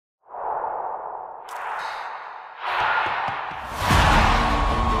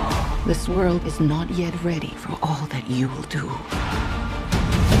This world is not yet ready for all that you will do.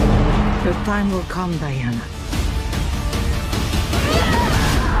 Your time will come, Diana.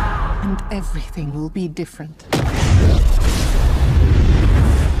 And everything will be different.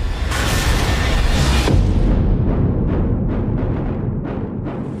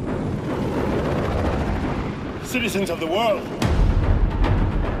 Citizens of the world,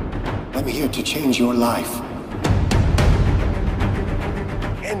 I'm here to change your life.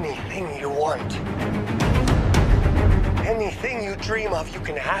 anything you want, anything you dream of, you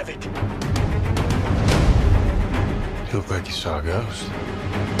can have it. You look like you saw a ghost.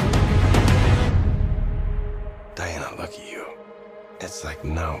 Diana, look at you. It's like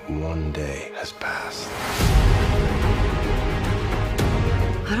not one day has passed.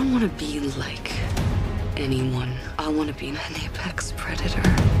 I don't want to be like anyone. I want to be an apex predator.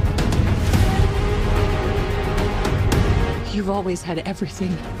 You've always had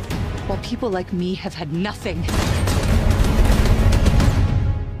everything, while people like me have had nothing.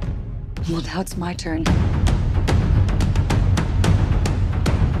 Well, now it's my turn.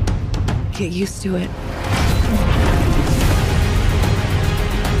 Get used to it.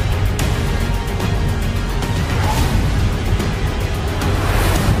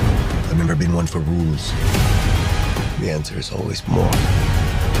 I've never been one for rules. The answer is always more.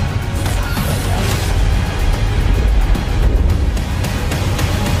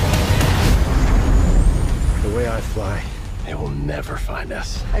 The way I fly, they will never find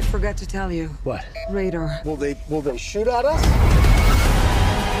us. I forgot to tell you. What? Radar. Will they shoot at us?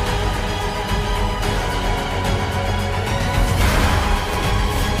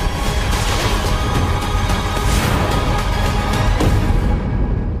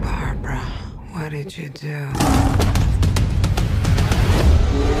 Barbara, what did you do?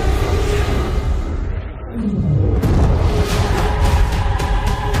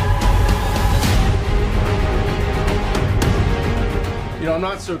 You know, I'm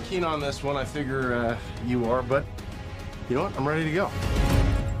not so keen on this one. I figure you are, but you know what? I'm ready to go.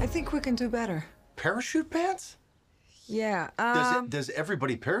 I think we can do better. Parachute pants? Yeah, Does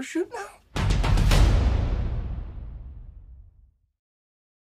everybody parachute now?